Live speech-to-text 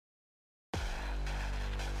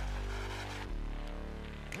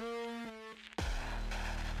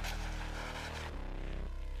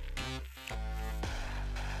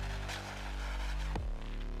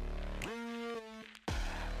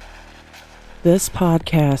This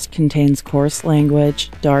podcast contains coarse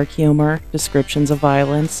language, dark humor, descriptions of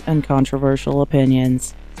violence, and controversial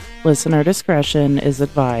opinions. Listener discretion is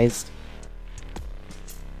advised.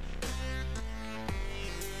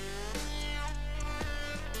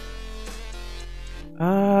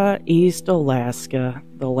 East Alaska,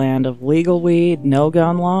 the land of legal weed,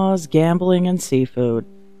 no-gun laws, gambling, and seafood.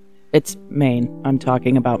 It's Maine. I'm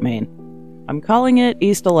talking about Maine. I'm calling it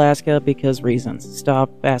East Alaska because reasons.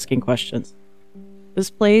 Stop asking questions. This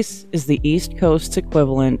place is the East Coast's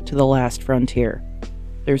equivalent to the last frontier.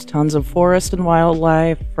 There's tons of forest and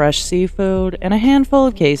wildlife, fresh seafood, and a handful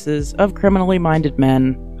of cases of criminally minded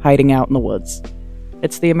men hiding out in the woods.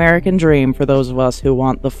 It's the American dream for those of us who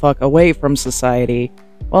want the fuck away from society,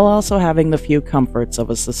 while also having the few comforts of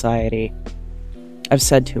a society. I've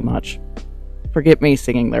said too much. Forget me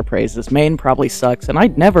singing their praises. Maine probably sucks, and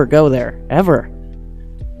I'd never go there, ever.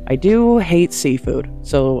 I do hate seafood,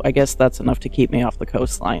 so I guess that's enough to keep me off the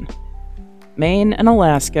coastline. Maine and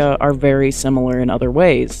Alaska are very similar in other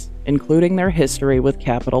ways, including their history with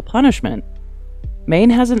capital punishment. Maine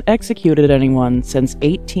hasn't executed anyone since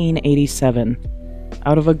 1887.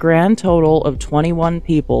 Out of a grand total of 21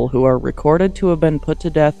 people who are recorded to have been put to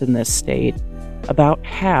death in this state, about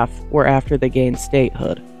half were after they gained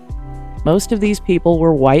statehood. Most of these people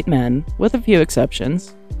were white men, with a few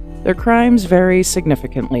exceptions. Their crimes vary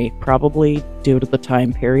significantly, probably due to the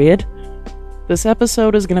time period. This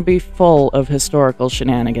episode is going to be full of historical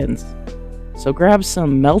shenanigans. So grab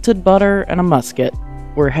some melted butter and a musket.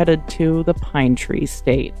 We're headed to the Pine Tree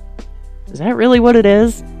State. Is that really what it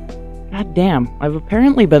is? God damn, I've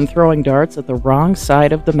apparently been throwing darts at the wrong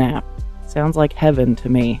side of the map. Sounds like heaven to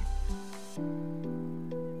me.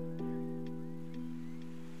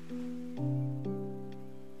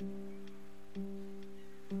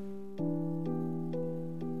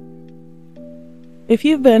 If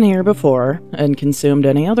you've been here before and consumed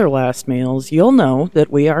any other last meals, you'll know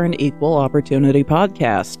that we are an equal opportunity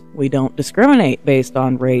podcast. We don't discriminate based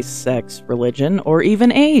on race, sex, religion, or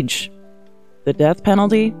even age. The death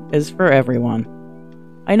penalty is for everyone.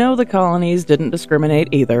 I know the colonies didn't discriminate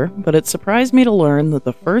either, but it surprised me to learn that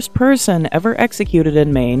the first person ever executed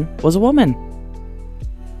in Maine was a woman.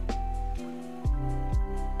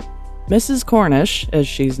 Mrs. Cornish, as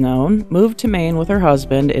she's known, moved to Maine with her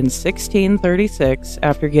husband in 1636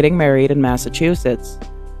 after getting married in Massachusetts.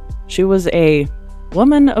 She was a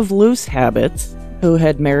woman of loose habits who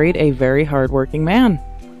had married a very hardworking man.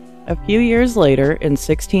 A few years later, in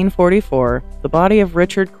 1644, the body of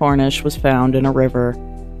Richard Cornish was found in a river.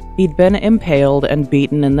 He'd been impaled and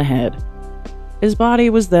beaten in the head. His body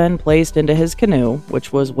was then placed into his canoe,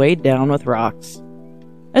 which was weighed down with rocks.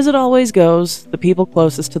 As it always goes, the people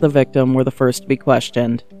closest to the victim were the first to be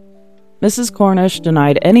questioned. Mrs. Cornish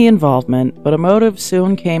denied any involvement, but a motive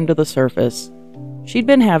soon came to the surface. She'd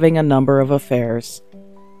been having a number of affairs.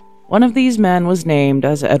 One of these men was named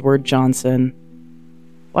as Edward Johnson.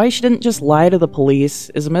 Why she didn't just lie to the police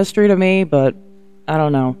is a mystery to me, but I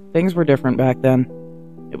don't know, things were different back then.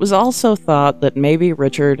 It was also thought that maybe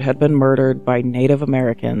Richard had been murdered by Native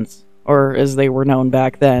Americans, or as they were known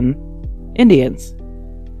back then, Indians.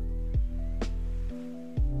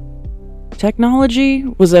 Technology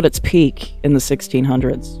was at its peak in the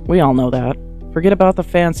 1600s. We all know that. Forget about the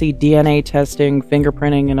fancy DNA testing,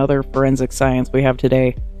 fingerprinting, and other forensic science we have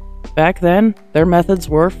today. Back then, their methods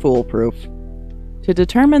were foolproof. To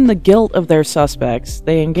determine the guilt of their suspects,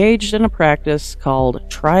 they engaged in a practice called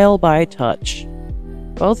trial by touch.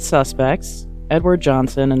 Both suspects, Edward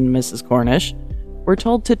Johnson and Mrs. Cornish, were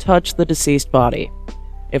told to touch the deceased body.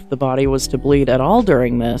 If the body was to bleed at all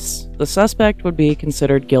during this, the suspect would be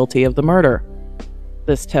considered guilty of the murder.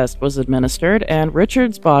 This test was administered, and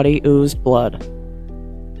Richard's body oozed blood.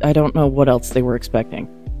 I don't know what else they were expecting.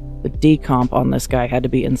 The decomp on this guy had to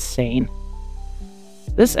be insane.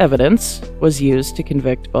 This evidence was used to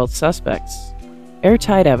convict both suspects.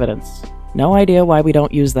 Airtight evidence. No idea why we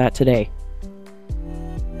don't use that today.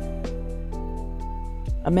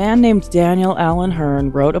 A man named Daniel Allen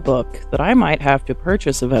Hearn wrote a book that I might have to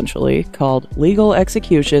purchase eventually called Legal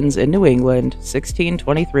Executions in New England,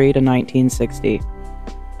 1623 to 1960.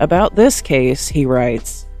 About this case, he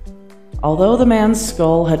writes, "Although the man's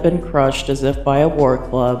skull had been crushed as if by a war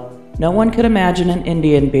club, no one could imagine an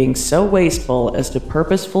Indian being so wasteful as to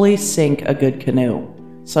purposefully sink a good canoe.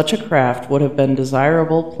 Such a craft would have been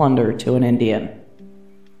desirable plunder to an Indian."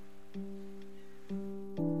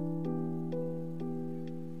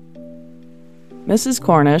 Mrs.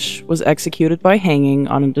 Cornish was executed by hanging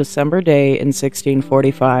on a December day in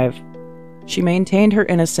 1645. She maintained her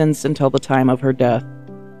innocence until the time of her death.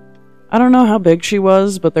 I don't know how big she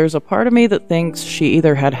was, but there's a part of me that thinks she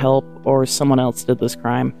either had help or someone else did this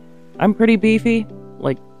crime. I'm pretty beefy,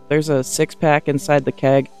 like there's a six-pack inside the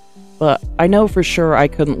keg, but I know for sure I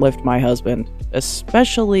couldn't lift my husband,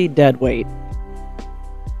 especially dead weight.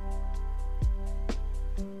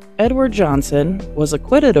 Edward Johnson was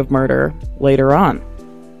acquitted of murder later on.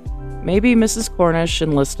 Maybe Mrs. Cornish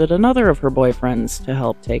enlisted another of her boyfriends to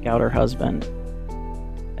help take out her husband.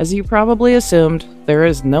 As you probably assumed, there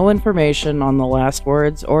is no information on the last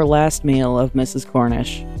words or last meal of Mrs.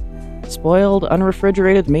 Cornish. Spoiled,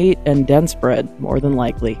 unrefrigerated meat and dense bread, more than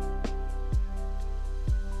likely.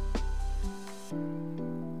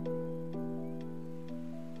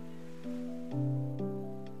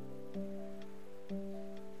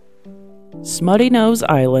 Smutty Nose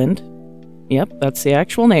Island, yep, that's the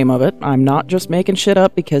actual name of it, I'm not just making shit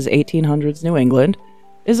up because 1800s New England,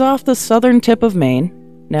 is off the southern tip of Maine,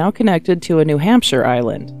 now connected to a New Hampshire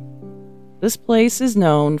island. This place is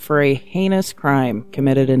known for a heinous crime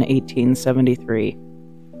committed in 1873.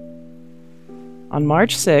 On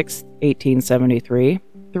March 6, 1873,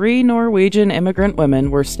 3 Norwegian immigrant women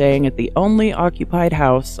were staying at the only occupied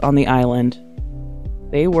house on the island.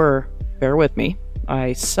 They were, bear with me,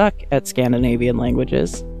 I suck at Scandinavian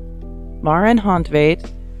languages, Maren Hontveit,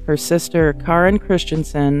 her sister Karen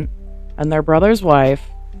Christensen, and their brother's wife,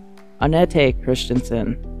 Annette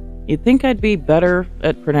Christensen. You'd think I'd be better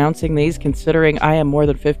at pronouncing these considering I am more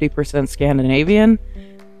than 50% Scandinavian,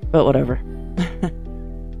 but whatever.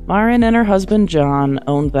 Maren and her husband John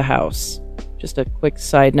owned the house. Just a quick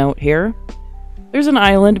side note here. There's an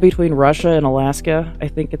island between Russia and Alaska, I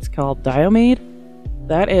think it's called Diomede.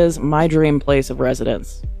 That is my dream place of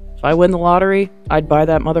residence. If I win the lottery, I'd buy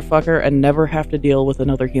that motherfucker and never have to deal with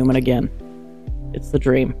another human again. It's the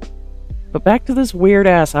dream. But back to this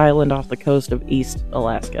weird-ass island off the coast of East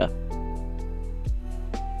Alaska.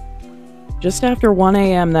 Just after 1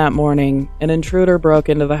 a.m. that morning, an intruder broke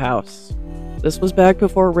into the house. This was back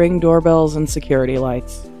before Ring doorbells and security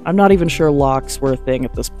lights. I'm not even sure locks were a thing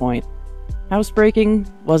at this point.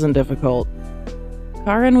 Housebreaking wasn't difficult.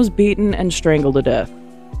 Karen was beaten and strangled to death.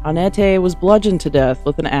 Annette was bludgeoned to death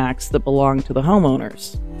with an axe that belonged to the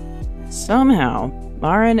homeowners. Somehow,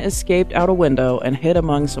 Maren escaped out a window and hid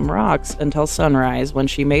among some rocks until sunrise when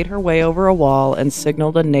she made her way over a wall and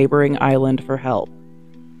signaled a neighboring island for help.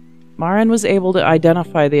 Maren was able to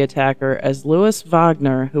identify the attacker as Louis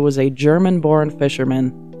Wagner, who was a German-born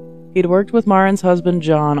fisherman. He'd worked with Maren's husband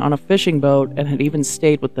John on a fishing boat and had even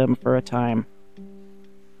stayed with them for a time.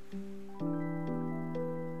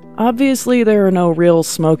 Obviously, there are no real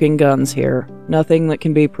smoking guns here, nothing that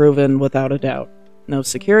can be proven without a doubt. No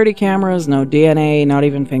security cameras, no DNA, not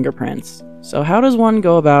even fingerprints. So how does one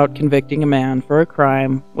go about convicting a man for a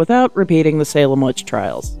crime without repeating the Salem witch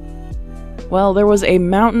trials? Well, there was a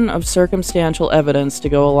mountain of circumstantial evidence to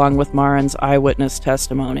go along with Maren's eyewitness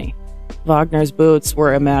testimony. Wagner's boots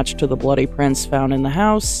were a match to the bloody prints found in the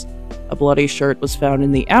house. A bloody shirt was found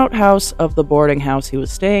in the outhouse of the boarding house he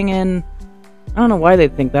was staying in. I don't know why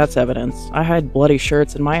they'd think that's evidence. I hide bloody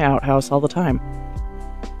shirts in my outhouse all the time.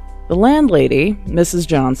 The landlady, Mrs.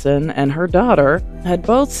 Johnson, and her daughter had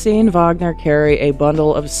both seen Wagner carry a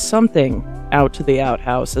bundle of something out to the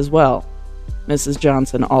outhouse as well. Mrs.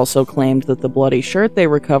 Johnson also claimed that the bloody shirt they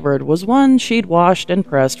recovered was one she'd washed and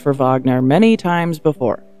pressed for Wagner many times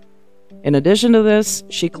before. In addition to this,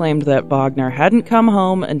 she claimed that Wagner hadn't come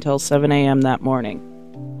home until 7 a.m. that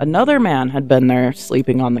morning. Another man had been there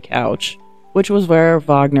sleeping on the couch, which was where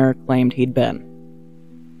Wagner claimed he'd been.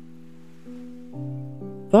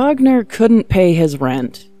 Wagner couldn't pay his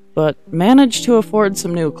rent, but managed to afford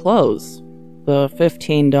some new clothes. The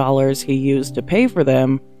 $15 he used to pay for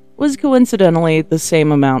them was coincidentally the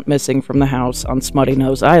same amount missing from the house on Smutty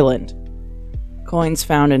Nose Island. Coins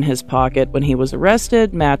found in his pocket when he was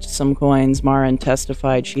arrested matched some coins Maren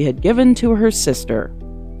testified she had given to her sister.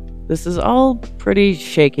 This is all pretty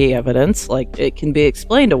shaky evidence, like it can be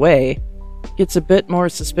explained away. Gets a bit more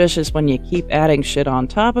suspicious when you keep adding shit on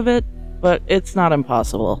top of it, but it's not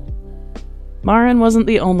impossible. Maren wasn't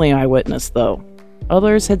the only eyewitness, though.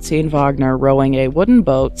 Others had seen Wagner rowing a wooden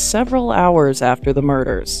boat several hours after the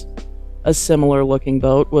murders. A similar-looking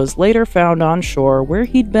boat was later found on shore where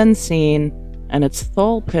he'd been seen, and its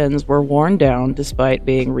thole pins were worn down despite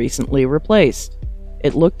being recently replaced.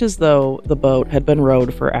 It looked as though the boat had been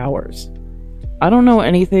rowed for hours. I don't know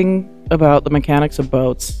anything about the mechanics of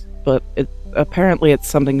boats, but apparently it's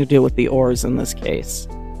something to do with the oars in this case.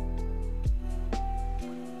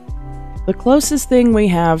 The closest thing we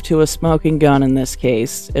have to a smoking gun in this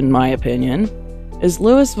case, in my opinion, is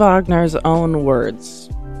Louis Wagner's own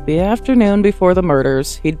words. The afternoon before the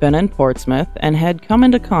murders, he'd been in Portsmouth and had come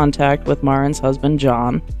into contact with Maren's husband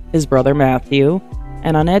John, his brother Matthew,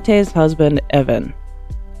 and Annette's husband Evan.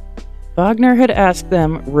 Wagner had asked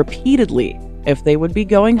them repeatedly if they would be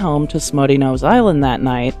going home to Smutty Nose Island that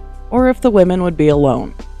night, or if the women would be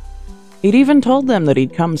alone. He'd even told them that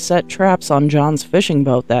he'd come set traps on John's fishing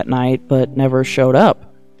boat that night, but never showed up.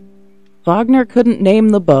 Wagner couldn't name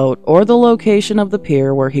the boat or the location of the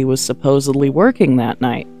pier where he was supposedly working that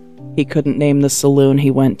night. He couldn't name the saloon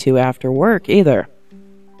he went to after work either.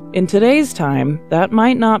 In today's time, that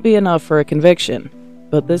might not be enough for a conviction,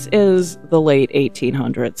 but this is the late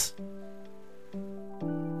 1800s.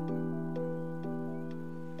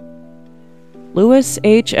 Louis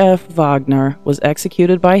H. F. Wagner was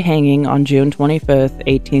executed by hanging on June 25,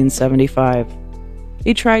 1875.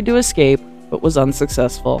 He tried to escape, but was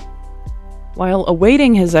unsuccessful. While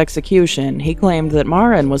awaiting his execution, he claimed that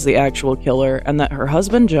Maren was the actual killer and that her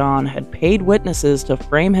husband John had paid witnesses to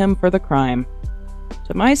frame him for the crime.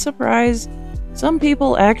 To my surprise, some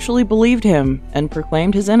people actually believed him and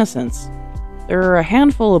proclaimed his innocence. There are a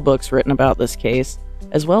handful of books written about this case,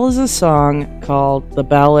 as well as a song called The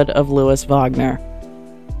Ballad of Louis Wagner.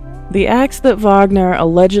 The axe that Wagner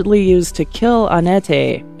allegedly used to kill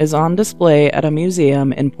Annette is on display at a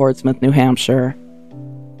museum in Portsmouth, New Hampshire.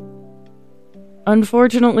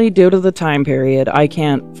 Unfortunately, due to the time period, I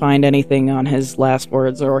can't find anything on his last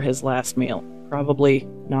words or his last meal. Probably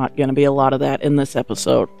not going to be a lot of that in this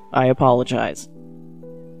episode. I apologize.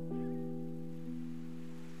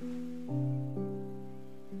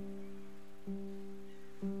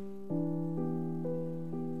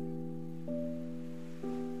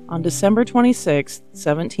 On December 26,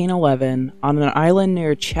 1711, on an island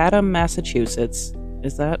near Chatham, Massachusetts.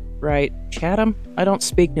 Is that right? Chatham? I don't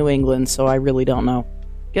speak New England, so I really don't know.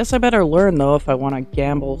 Guess I better learn, though, if I want to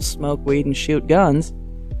gamble, smoke weed, and shoot guns.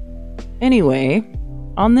 Anyway,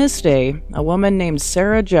 on this day, a woman named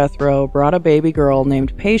Sarah Jethro brought a baby girl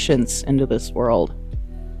named Patience into this world.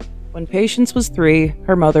 When Patience was 3,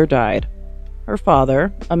 her mother died. Her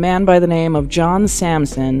father, a man by the name of John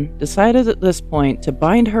Samson, decided at this point to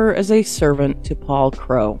bind her as a servant to Paul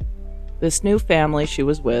Crow. This new family she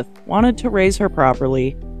was with wanted to raise her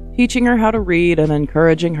properly, teaching her how to read and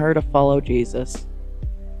encouraging her to follow Jesus.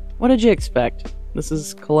 What did you expect? This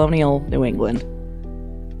is colonial New England.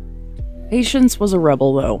 Patience was a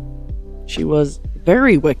rebel, though. She was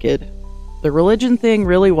very wicked. The religion thing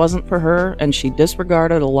really wasn't for her, and she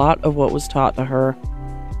disregarded a lot of what was taught to her.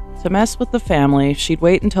 To mess with the family, she'd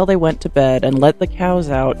wait until they went to bed and let the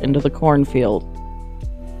cows out into the cornfield.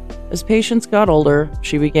 As Patience got older,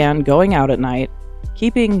 she began going out at night,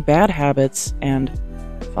 keeping bad habits, and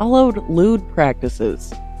followed lewd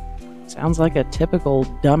practices. Sounds like a typical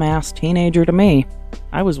dumbass teenager to me.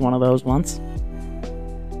 I was one of those once.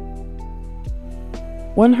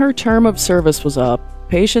 When her term of service was up,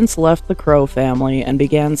 Patience left the Crow family and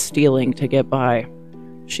began stealing to get by.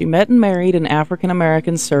 She met and married an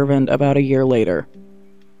African-American servant about a year later.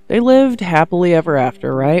 They lived happily ever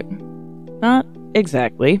after, right? Not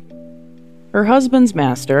exactly. Her husband's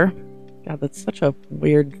master, God, that's such a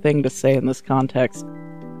weird thing to say in this context,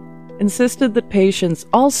 insisted that Patience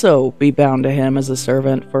also be bound to him as a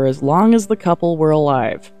servant for as long as the couple were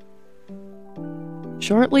alive.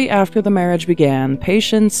 Shortly after the marriage began,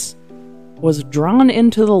 Patience was drawn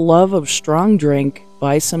into the love of strong drink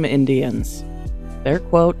by some Indians. Their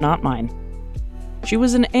quote, not mine. She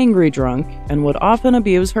was an angry drunk and would often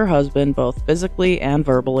abuse her husband both physically and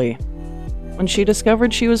verbally. When she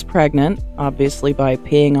discovered she was pregnant, obviously by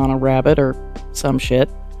peeing on a rabbit or some shit,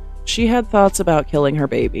 she had thoughts about killing her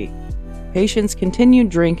baby. Patience continued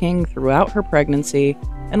drinking throughout her pregnancy,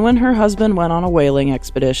 and when her husband went on a whaling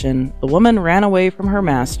expedition, the woman ran away from her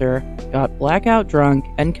master, got blackout drunk,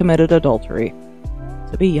 and committed adultery.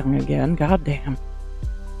 To be young again, goddamn.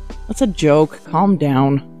 That's a joke, calm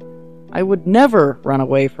down. I would never run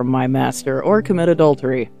away from my master or commit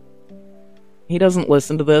adultery. He doesn't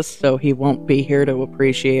listen to this, so he won't be here to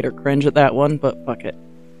appreciate or cringe at that one, but fuck it.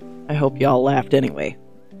 I hope y'all laughed anyway.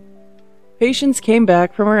 Patience came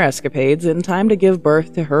back from her escapades in time to give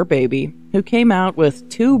birth to her baby, who came out with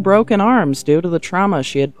 2 broken arms due to the trauma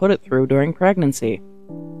she had put it through during pregnancy.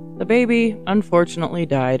 The baby, unfortunately,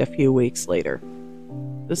 died a few weeks later.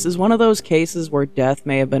 This is one of those cases where death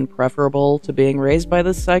may have been preferable to being raised by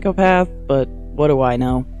this psychopath, but what do I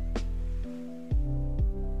know?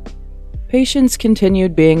 Patience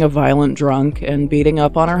continued being a violent drunk and beating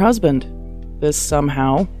up on her husband. This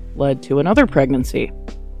somehow led to another pregnancy.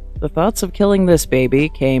 The thoughts of killing this baby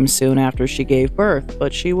came soon after she gave birth,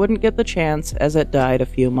 but she wouldn't get the chance as it died a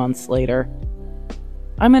few months later.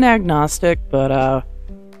 I'm an agnostic, but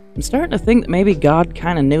I'm starting to think that maybe God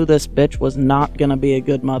kinda knew this bitch was not gonna be a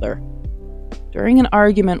good mother. During an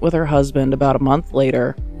argument with her husband about a month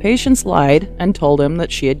later, Patience lied and told him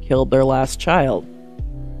that she had killed their last child.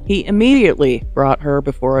 He immediately brought her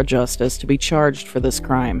before a justice to be charged for this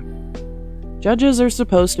crime. Judges are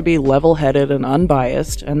supposed to be level-headed and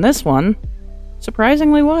unbiased, and this one,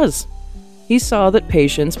 surprisingly, was. He saw that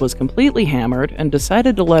Patience was completely hammered and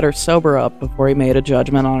decided to let her sober up before he made a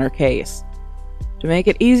judgment on her case. To make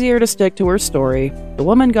it easier to stick to her story, the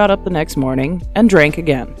woman got up the next morning and drank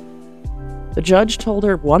again. The judge told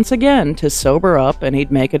her once again to sober up and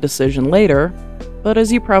he'd make a decision later, but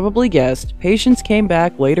as you probably guessed, Patience came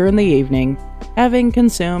back later in the evening, having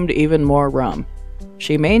consumed even more rum.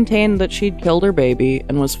 She maintained that she'd killed her baby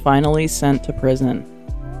and was finally sent to prison.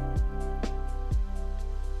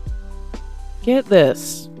 Get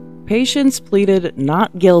this. Patience pleaded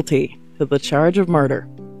not guilty to the charge of murder.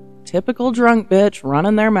 Typical drunk bitch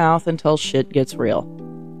running their mouth until shit gets real.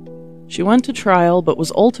 She went to trial but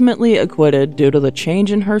was ultimately acquitted due to the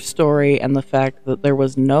change in her story and the fact that there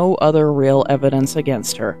was no other real evidence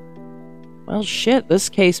against her. Well, shit, this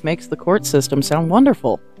case makes the court system sound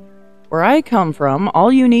wonderful. Where I come from,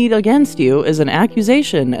 all you need against you is an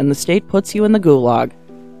accusation and the state puts you in the gulag.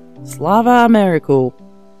 Slava Ameriku.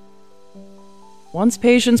 Once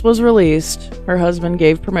Patience was released, her husband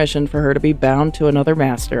gave permission for her to be bound to another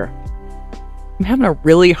master. I'm having a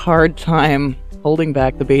really hard time holding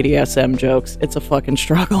back the BDSM jokes. It's a fucking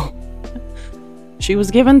struggle. She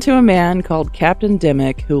was given to a man called Captain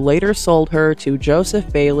Dimmick, who later sold her to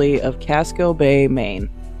Joseph Bailey of Casco Bay, Maine.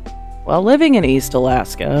 While living in East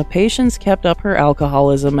Alaska, Patience kept up her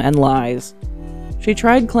alcoholism and lies. She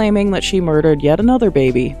tried claiming that she murdered yet another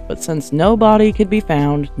baby, but since no body could be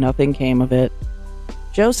found, nothing came of it.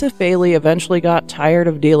 Joseph Bailey eventually got tired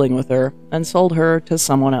of dealing with her and sold her to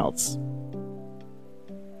someone else.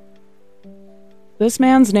 This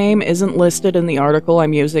man's name isn't listed in the article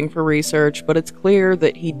I'm using for research, but it's clear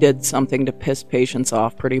that he did something to piss Patience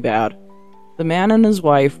off pretty bad. The man and his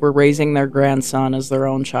wife were raising their grandson as their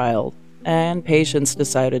own child, and Patience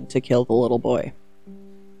decided to kill the little boy.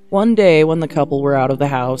 One day, when the couple were out of the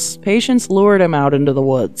house, Patience lured him out into the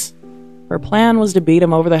woods. Her plan was to beat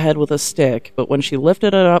him over the head with a stick, but when she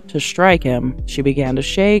lifted it up to strike him, she began to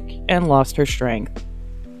shake and lost her strength.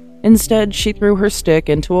 Instead, she threw her stick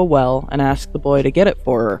into a well and asked the boy to get it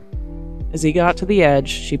for her. As he got to the edge,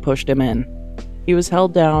 she pushed him in. He was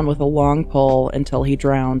held down with a long pole until he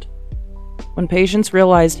drowned. When Patience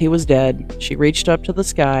realized he was dead, she reached up to the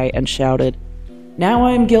sky and shouted, "Now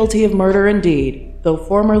I am guilty of murder indeed, though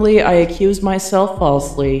formerly I accused myself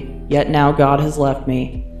falsely, yet now God has left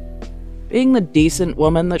me." Being the decent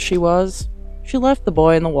woman that she was, she left the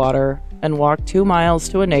boy in the water and walked 2 miles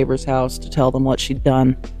to a neighbor's house to tell them what she'd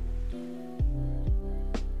done.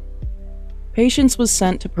 Patience was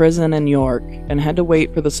sent to prison in York and had to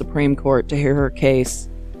wait for the Supreme Court to hear her case.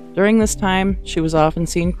 During this time, she was often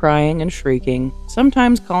seen crying and shrieking,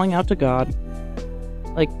 sometimes calling out to God.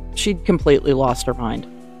 Like she'd completely lost her mind.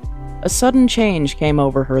 A sudden change came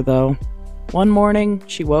over her, though. One morning,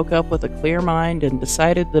 she woke up with a clear mind and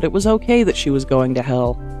decided that it was okay that she was going to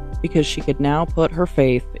hell, because she could now put her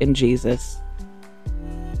faith in Jesus.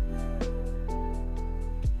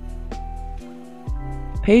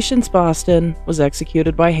 Patience Boston was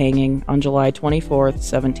executed by hanging on July 24,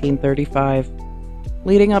 1735.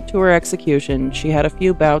 Leading up to her execution, she had a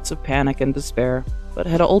few bouts of panic and despair, but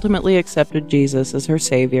had ultimately accepted Jesus as her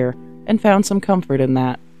savior and found some comfort in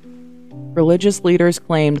that. Religious leaders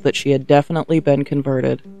claimed that she had definitely been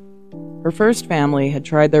converted. Her first family had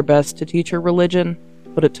tried their best to teach her religion,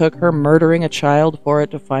 but it took her murdering a child for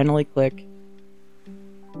it to finally click.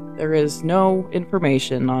 There is no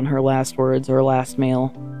information on her last words or last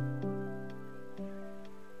meal.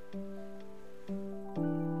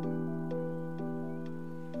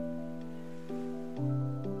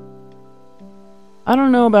 I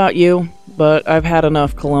don't know about you, but I've had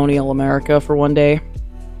enough colonial America for one day.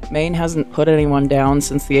 Maine hasn't put anyone down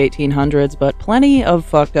since the 1800s, but plenty of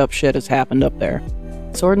fucked up shit has happened up there.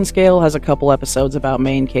 Sword and Scale has a couple episodes about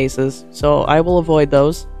Maine cases, so I will avoid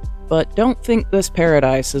those. But don't think this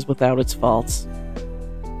paradise is without its faults.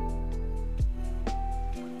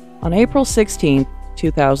 On April 16,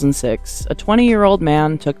 2006, a 20-year-old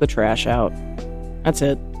man took the trash out. That's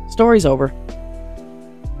it. Story's over.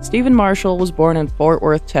 Stephen Marshall was born in Fort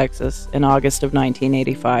Worth, Texas, in August of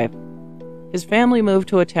 1985. His family moved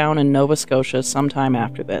to a town in Nova Scotia sometime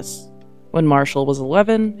after this. When Marshall was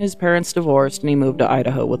 11, his parents divorced and he moved to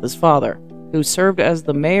Idaho with his father, who served as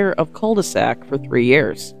the mayor of Cul-de-sac for 3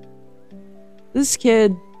 years. This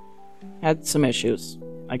kid had some issues,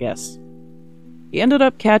 I guess. He ended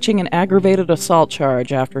up catching an aggravated assault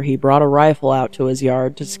charge after he brought a rifle out to his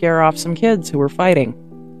yard to scare off some kids who were fighting.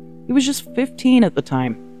 He was just 15 at the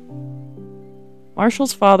time.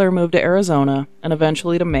 Marshall's father moved to Arizona and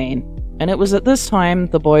eventually to Maine, and it was at this time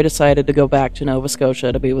the boy decided to go back to Nova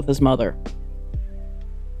Scotia to be with his mother.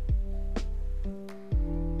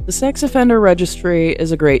 The sex offender registry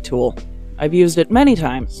is a great tool. I've used it many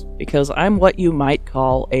times because I'm what you might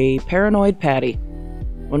call a paranoid Patty.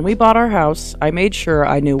 When we bought our house, I made sure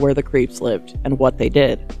I knew where the creeps lived and what they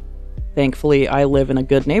did. Thankfully, I live in a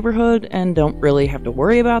good neighborhood and don't really have to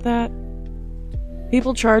worry about that.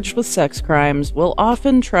 People charged with sex crimes will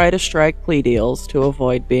often try to strike plea deals to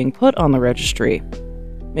avoid being put on the registry.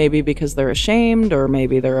 Maybe because they're ashamed, or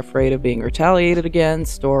maybe they're afraid of being retaliated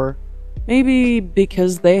against, or maybe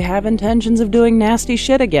because they have intentions of doing nasty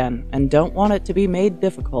shit again and don't want it to be made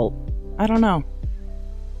difficult. I don't know.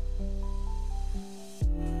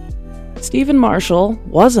 Stephen Marshall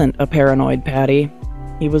wasn't a paranoid Patty.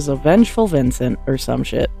 He was a vengeful Vincent or some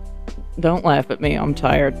shit. Don't laugh at me, I'm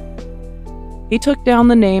tired. He took down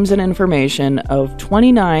the names and information of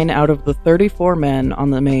 29 out of the 34 men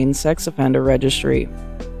on the Maine sex offender registry.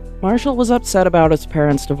 Marshall was upset about his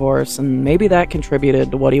parents' divorce, and maybe that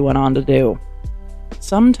contributed to what he went on to do.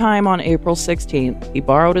 Sometime on April 16th, he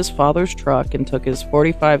borrowed his father's truck and took his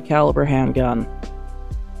 .45 caliber handgun.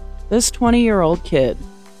 This 20-year-old kid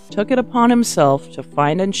took it upon himself to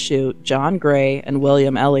find and shoot John Gray and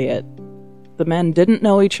William Elliott. The men didn't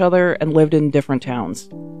know each other and lived in different towns.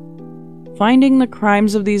 Finding the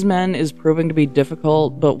crimes of these men is proving to be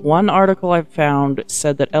difficult, but one article I've found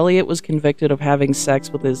said that Elliott was convicted of having sex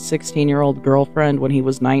with his 16-year-old girlfriend when he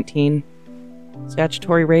was 19.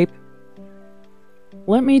 Statutory rape?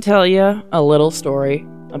 Let me tell you a little story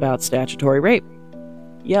about statutory rape.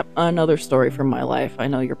 Yep, another story from my life. I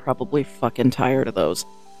know you're probably fucking tired of those.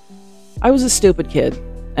 I was a stupid kid,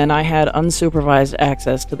 and I had unsupervised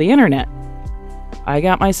access to the internet. I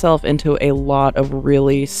got myself into a lot of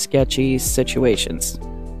really sketchy situations.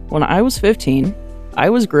 When I was 15,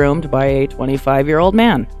 I was groomed by a 25-year-old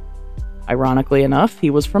man. Ironically enough,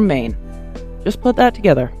 he was from Maine. Just put that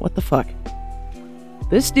together. What the fuck?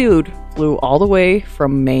 This dude flew all the way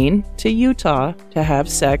from Maine to Utah to have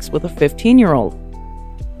sex with a 15-year-old.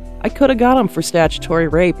 I could have got him for statutory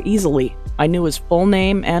rape easily. I knew his full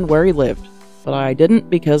name and where he lived, but I didn't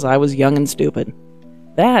because I was young and stupid.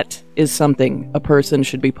 That is something a person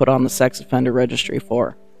should be put on the sex offender registry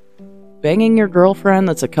for. Banging your girlfriend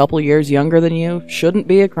that's a couple years younger than you shouldn't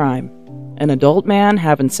be a crime. An adult man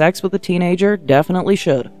having sex with a teenager definitely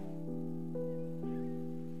should.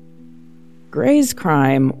 Gray's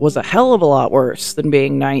crime was a hell of a lot worse than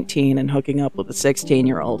being 19 and hooking up with a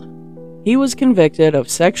 16-year-old. He was convicted of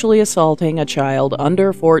sexually assaulting a child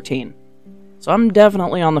under 14. So I'm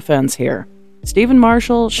definitely on the fence here. Stephen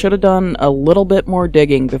Marshall should have done a little bit more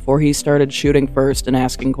digging before he started shooting first and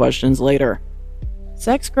asking questions later.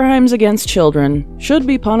 Sex crimes against children should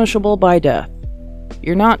be punishable by death.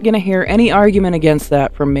 You're not going to hear any argument against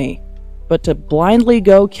that from me. But to blindly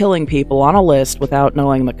go killing people on a list without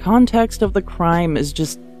knowing the context of the crime is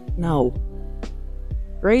just no.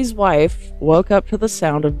 Gray's wife woke up to the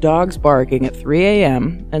sound of dogs barking at 3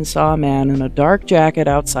 a.m. and saw a man in a dark jacket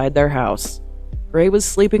outside their house. Gray was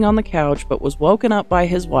sleeping on the couch but was woken up by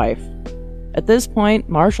his wife. At this point,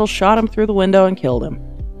 Marshall shot him through the window and killed him.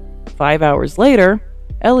 5 hours later,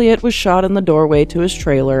 Elliott was shot in the doorway to his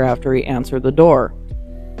trailer after he answered the door.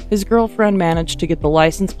 His girlfriend managed to get the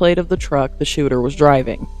license plate of the truck the shooter was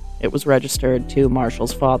driving. It was registered to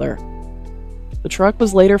Marshall's father. The truck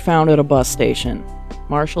was later found at a bus station.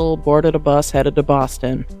 Marshall boarded a bus headed to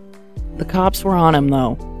Boston. The cops were on him,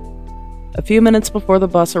 though. A few minutes before the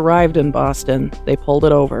bus arrived in Boston, they pulled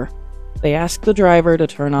it over. They asked the driver to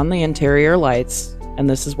turn on the interior lights, and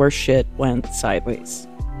this is where shit went sideways.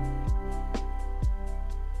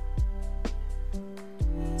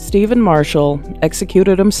 Stephen Marshall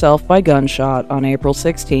executed himself by gunshot on April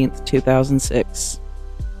 16, 2006.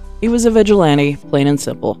 He was a vigilante, plain and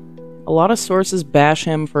simple. A lot of sources bash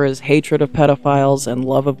him for his hatred of pedophiles and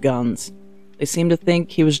love of guns. They seem to think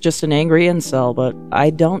he was just an angry incel, but I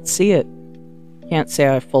don't see it. Can't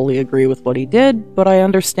say I fully agree with what he did, but I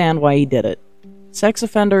understand why he did it. Sex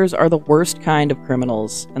offenders are the worst kind of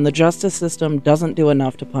criminals, and the justice system doesn't do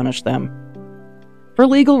enough to punish them. For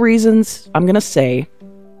legal reasons, I'm gonna say,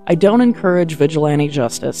 I don't encourage vigilante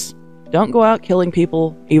justice. Don't go out killing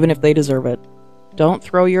people, even if they deserve it. Don't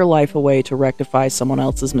throw your life away to rectify someone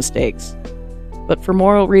else's mistakes. But for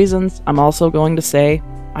moral reasons, I'm also going to say,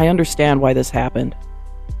 I understand why this happened.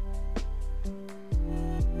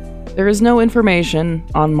 There is no information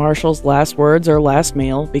on Marshall's last words or last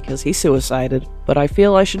meal because he suicided, but I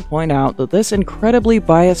feel I should point out that this incredibly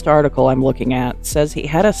biased article I'm looking at says he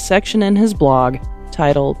had a section in his blog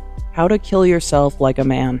titled, "How to Kill Yourself Like a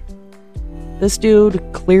Man." This dude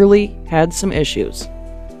clearly had some issues,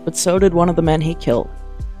 but so did one of the men he killed.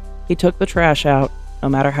 He took the trash out, no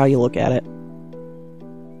matter how you look at it.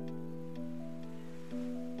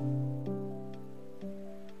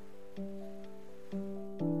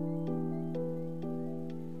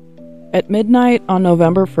 At midnight on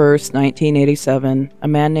November 1st, 1987, a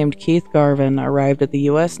man named Keith Garvin arrived at the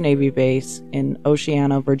U.S. Navy base in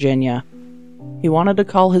Oceana, Virginia. He wanted to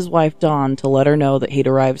call his wife Dawn to let her know that he'd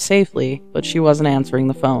arrived safely, but she wasn't answering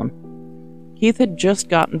the phone. Keith had just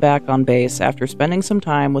gotten back on base after spending some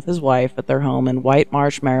time with his wife at their home in White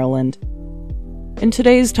Marsh, Maryland. In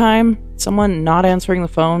today's time, someone not answering the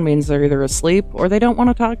phone means they're either asleep or they don't want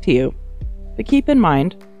to talk to you. But keep in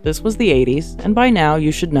mind, this was the 80s, and by now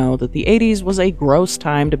you should know that the 80s was a gross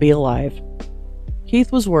time to be alive.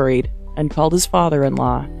 Keith was worried and called his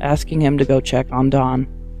father-in-law, asking him to go check on Dawn.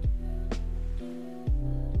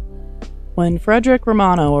 When Frederick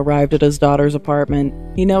Romano arrived at his daughter's apartment,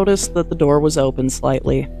 he noticed that the door was open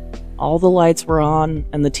slightly. All the lights were on,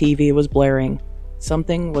 and the TV was blaring.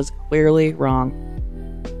 Something was clearly wrong.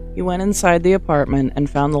 He went inside the apartment and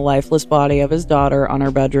found the lifeless body of his daughter on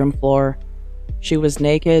her bedroom floor. She was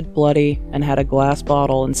naked, bloody, and had a glass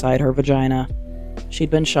bottle inside her vagina. She'd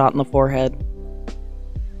been shot in the forehead.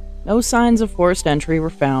 No signs of forced entry were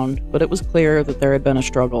found, but it was clear that there had been a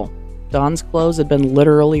struggle. Dawn's clothes had been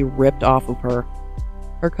literally ripped off of her.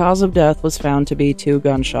 Her cause of death was found to be 2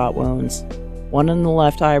 gunshot wounds, one in the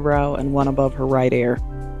left eyebrow and one above her right ear.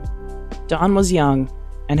 Dawn was young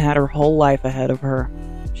and had her whole life ahead of her.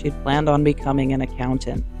 She'd planned on becoming an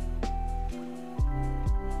accountant.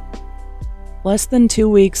 Less than 2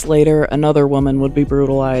 weeks later, another woman would be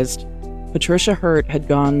brutalized. Patricia Hurt had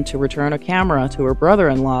gone to return a camera to her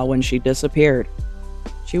brother-in-law when she disappeared.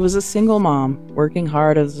 She was a single mom, working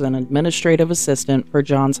hard as an administrative assistant for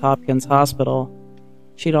Johns Hopkins Hospital.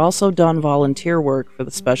 She'd also done volunteer work for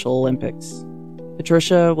the Special Olympics.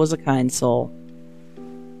 Patricia was a kind soul.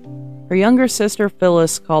 Her younger sister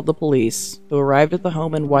Phyllis called the police, who arrived at the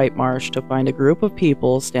home in White Marsh to find a group of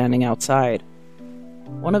people standing outside.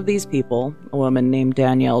 One of these people, a woman named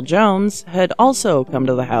Danielle Jones, had also come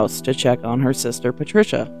to the house to check on her sister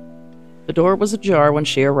Patricia. The door was ajar when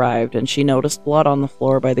she arrived, and she noticed blood on the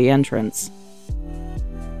floor by the entrance.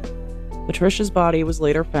 Patricia's body was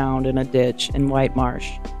later found in a ditch in White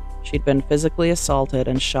Marsh. She'd been physically assaulted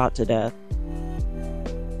and shot to death.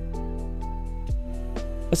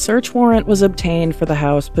 A search warrant was obtained for the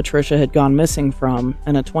house Patricia had gone missing from,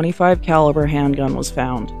 and a .25 caliber handgun was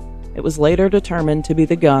found. It was later determined to be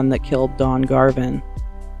the gun that killed Dawn Garvin.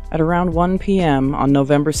 At around 1 p.m. on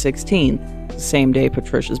November 16th, the same day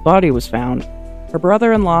Patricia's body was found, her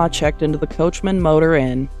brother-in-law checked into the Coachman Motor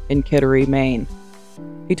Inn in Kittery, Maine.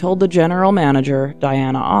 He told the general manager,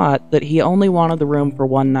 Diana Ott, that he only wanted the room for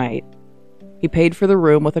one night. He paid for the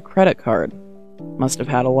room with a credit card. Must have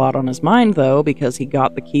had a lot on his mind, though, because he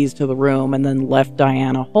got the keys to the room and then left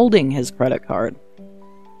Diana holding his credit card.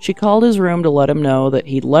 She called his room to let him know that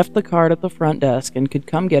he'd left the card at the front desk and could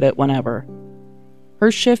come get it whenever. Her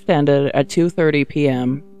shift ended at 2:30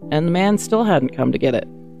 p.m., and the man still hadn't come to get it.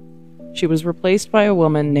 She was replaced by a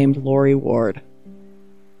woman named Lori Ward.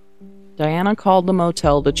 Diana called the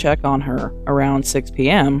motel to check on her around 6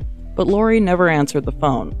 p.m., but Lori never answered the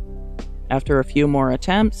phone. After a few more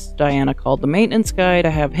attempts, Diana called the maintenance guy to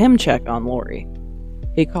have him check on Lori.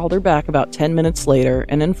 He called her back about 10 minutes later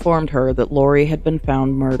and informed her that Lori had been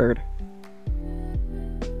found murdered.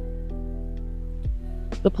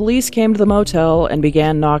 The police came to the motel and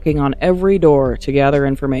began knocking on every door to gather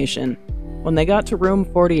information. When they got to room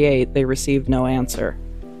 48, they received no answer.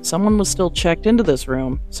 Someone was still checked into this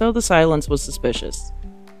room, so the silence was suspicious.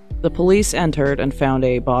 The police entered and found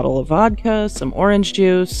a bottle of vodka, some orange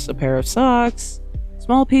juice, a pair of socks,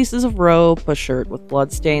 small pieces of rope, a shirt with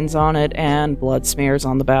bloodstains on it, and blood smears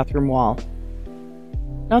on the bathroom wall.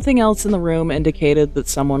 Nothing else in the room indicated that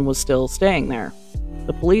someone was still staying there.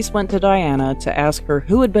 The police went to Diana to ask her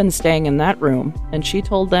who had been staying in that room, and she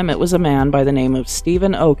told them it was a man by the name of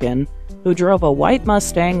Stephen Oken, who drove a white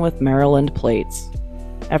Mustang with Maryland plates.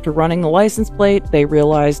 After running the license plate, they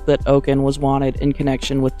realized that Oken was wanted in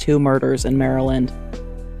connection with 2 murders in Maryland.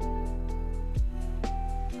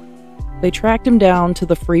 They tracked him down to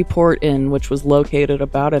the Freeport Inn, which was located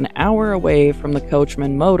about an hour away from the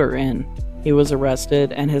Coachman Motor Inn. He was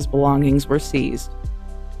arrested and his belongings were seized.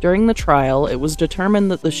 During the trial, it was determined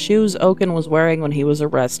that the shoes Oken was wearing when he was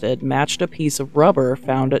arrested matched a piece of rubber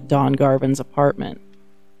found at Don Garvin's apartment.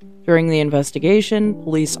 During the investigation,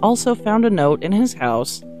 police also found a note in his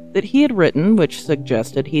house that he had written which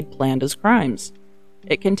suggested he'd planned his crimes.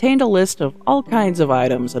 It contained a list of all kinds of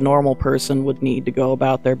items a normal person would need to go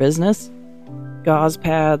about their business. Gauze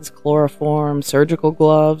pads, chloroform, surgical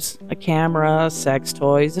gloves, a camera, sex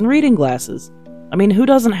toys, and reading glasses. I mean, who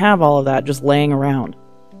doesn't have all of that just laying around?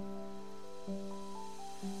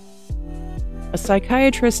 A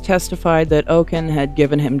psychiatrist testified that Oken had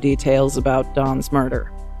given him details about Don's murder.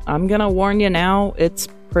 I'm gonna warn you now, it's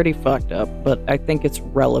pretty fucked up, but I think it's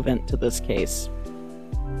relevant to this case.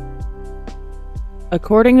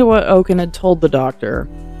 According to what Oken had told the doctor,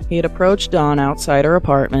 he had approached Dawn outside her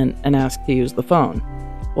apartment and asked to use the phone.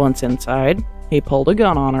 Once inside, he pulled a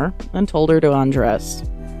gun on her and told her to undress.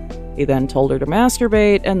 He then told her to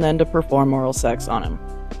masturbate and then to perform oral sex on him.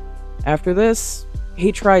 After this,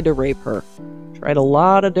 he tried to rape her, tried a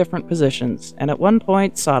lot of different positions, and at one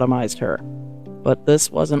point sodomized her. But this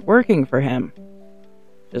wasn't working for him.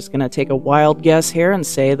 Just gonna take a wild guess here and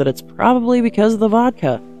say that it's probably because of the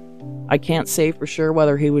vodka. I can't say for sure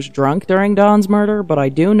whether he was drunk during Don's murder, but I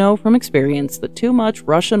do know from experience that too much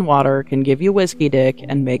Russian water can give you whiskey dick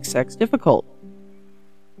and make sex difficult.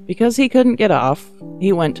 Because he couldn't get off,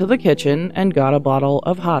 he went to the kitchen and got a bottle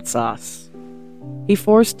of hot sauce. He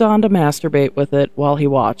forced Dawn to masturbate with it while he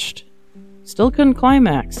watched. Still couldn't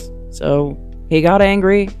climax, so he got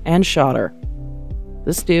angry and shot her.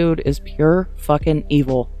 This dude is pure fucking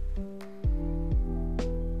evil.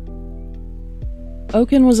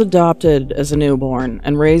 Oken was adopted as a newborn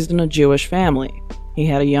and raised in a Jewish family. He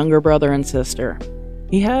had a younger brother and sister.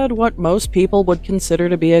 He had what most people would consider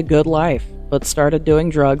to be a good life, but started doing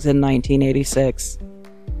drugs in 1986.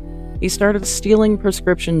 He started stealing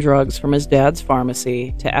prescription drugs from his dad's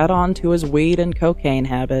pharmacy to add on to his weed and cocaine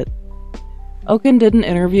habit. Oken did an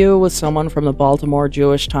interview with someone from the Baltimore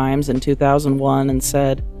Jewish Times in 2001 and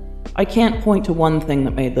said, "I can't point to one thing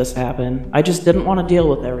that made this happen. I just didn't want to deal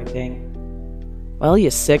with everything." Well,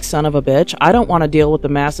 you sick son of a bitch, I don't want to deal with the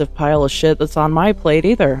massive pile of shit that's on my plate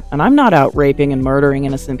either, and I'm not out raping and murdering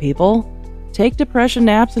innocent people. Take depression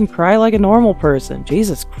naps and cry like a normal person.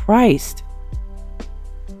 Jesus Christ.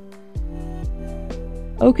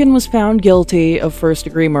 Oken was found guilty of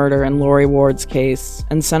first-degree murder in Lori Ward's case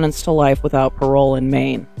and sentenced to life without parole in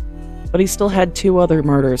Maine, but he still had 2 other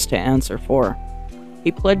murders to answer for.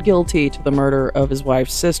 He pled guilty to the murder of his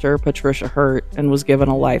wife's sister, Patricia Hurt, and was given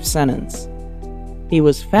a life sentence. He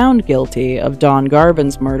was found guilty of Don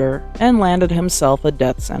Garvin's murder and landed himself a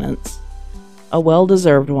death sentence. A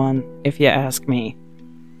well-deserved one, if you ask me.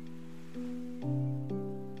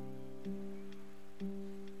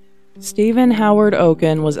 Stephen Howard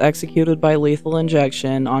Oken was executed by lethal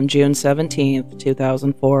injection on June 17,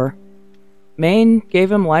 2004. Maine gave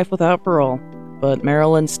him life without parole, but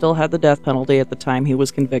Maryland still had the death penalty at the time he was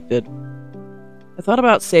convicted. I thought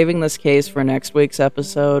about saving this case for next week's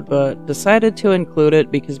episode, but decided to include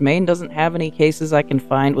it because Maine doesn't have any cases I can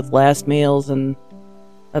find with last meals, and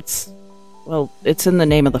that's, well, it's in the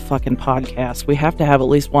name of the fucking podcast. We have to have at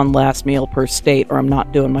least one last meal per state or I'm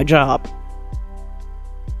not doing my job.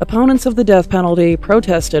 Opponents of the death penalty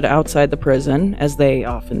protested outside the prison, as they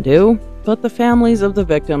often do, but the families of the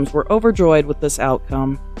victims were overjoyed with this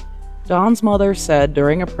outcome. Don's mother said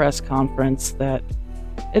during a press conference that,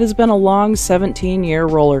 "It has been a long 17-year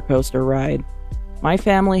roller coaster ride. My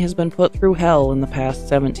family has been put through hell in the past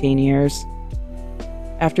 17 years.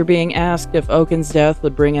 After being asked if Oken's death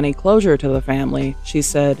would bring any closure to the family, she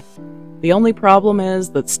said, "The only problem is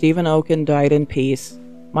that Stephen Oken died in peace.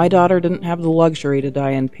 My daughter didn't have the luxury to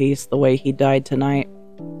die in peace the way he died tonight."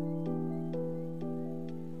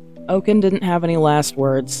 Oken didn't have any last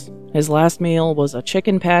words. His last meal was a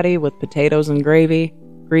chicken patty with potatoes and gravy,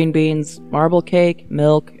 green beans, marble cake,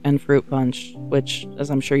 milk, and fruit punch, which, as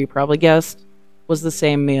I'm sure you probably guessed, was the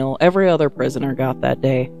same meal every other prisoner got that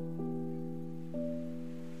day.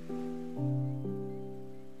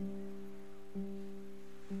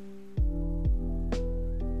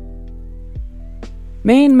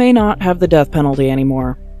 Maine may not have the death penalty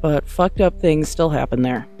anymore, but fucked up things still happen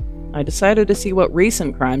there. I decided to see what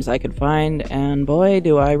recent crimes I could find, and boy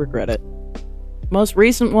do I regret it. The most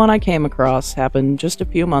recent one I came across happened just a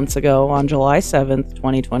few months ago on July 7th,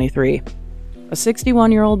 2023. A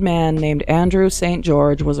 61-year-old man named Andrew St.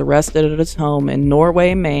 George was arrested at his home in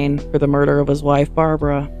Norway, Maine for the murder of his wife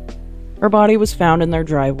Barbara. Her body was found in their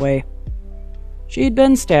driveway. She'd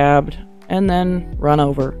been stabbed and then run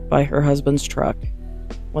over by her husband's truck.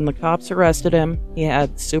 When the cops arrested him, he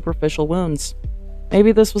had superficial wounds.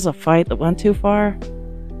 Maybe this was a fight that went too far?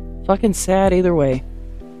 Fucking sad either way.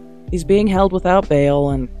 He's being held without bail,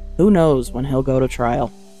 and who knows when he'll go to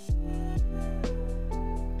trial.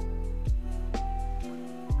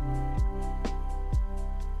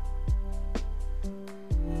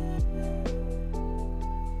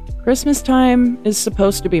 Christmas time is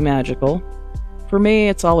supposed to be magical. For me,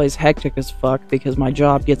 it's always hectic as fuck because my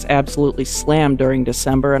job gets absolutely slammed during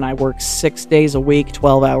December and I work 6 days a week,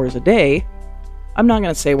 12 hours a day. I'm not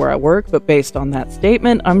going to say where I work, but based on that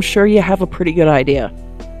statement, I'm sure you have a pretty good idea.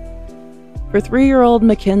 For 3-year-old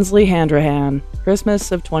Mackenzie Handrahan,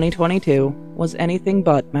 Christmas of 2022 was anything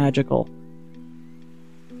but magical.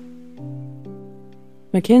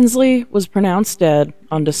 Mackenzie was pronounced dead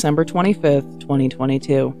on December 25th,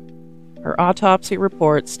 2022. Her autopsy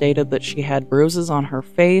report stated that she had bruises on her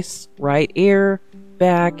face, right ear,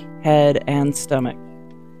 back, head, and stomach.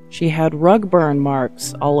 She had rug burn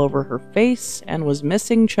marks all over her face and was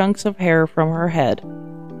missing chunks of hair from her head.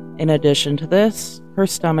 In addition to this, her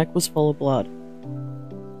stomach was full of blood.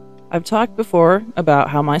 I've talked before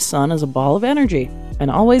about how my son is a ball of energy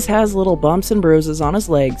and always has little bumps and bruises on his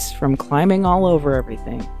legs from climbing all over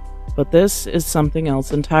everything. But this is something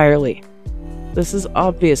else entirely. This is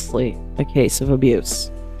obviously a case of abuse.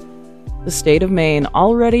 The state of Maine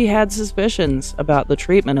already had suspicions about the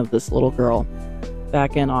treatment of this little girl.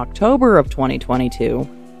 Back in October of 2022,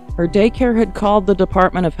 her daycare had called the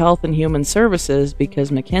Department of Health and Human Services because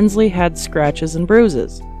Mackenzie had scratches and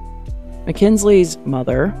bruises. Mackenzie's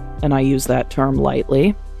mother, and I use that term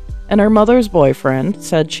lightly, and her mother's boyfriend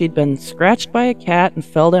said she'd been scratched by a cat and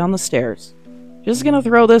fell down the stairs. Just gonna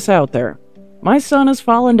throw this out there. My son has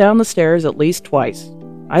fallen down the stairs at least twice.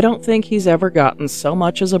 I don't think he's ever gotten so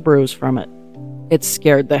much as a bruise from it. It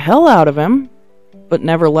scared the hell out of him, but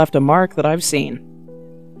never left a mark that I've seen.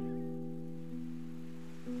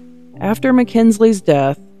 After Mackenzie's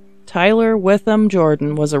death, Tyler Witham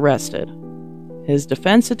Jordan was arrested. His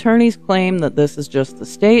defense attorneys claim that this is just the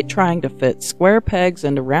state trying to fit square pegs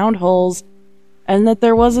into round holes, and that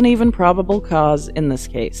there wasn't even probable cause in this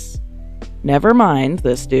case. Never mind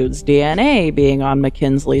this dude's DNA being on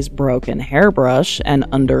Mackenzie's broken hairbrush and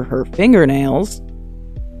under her fingernails.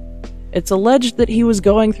 It's alleged that he was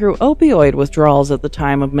going through opioid withdrawals at the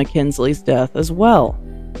time of Mackenzie's death as well.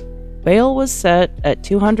 Bail was set at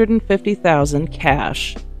 $250,000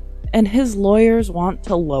 cash, and his lawyers want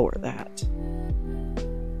to lower that.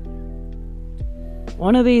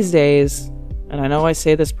 One of these days, and I know I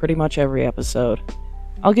say this pretty much every episode,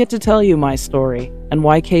 I'll get to tell you my story, and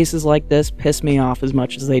why cases like this piss me off as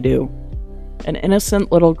much as they do. An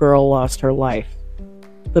innocent little girl lost her life.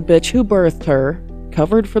 The bitch who birthed her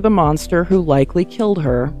covered for the monster who likely killed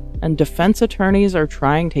her, and defense attorneys are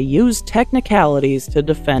trying to use technicalities to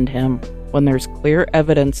defend him when there's clear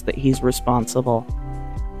evidence that he's responsible.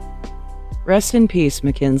 Rest in peace,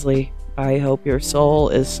 Mackenzie. I hope your soul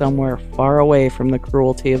is somewhere far away from the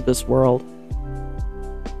cruelty of this world.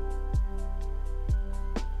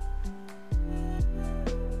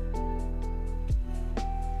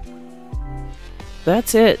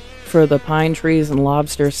 That's it for the Pine Trees and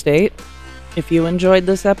Lobster State. If you enjoyed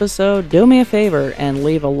this episode, do me a favor and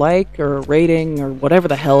leave a like or a rating or whatever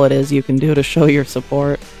the hell it is you can do to show your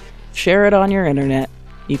support. Share it on your internet.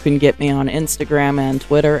 You can get me on Instagram and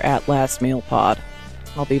Twitter at LastMealPod.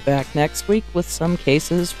 I'll be back next week with some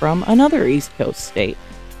cases from another East Coast state.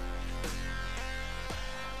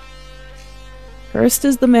 Cursed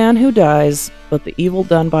is the man who dies, but the evil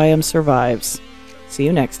done by him survives. See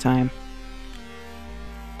you next time.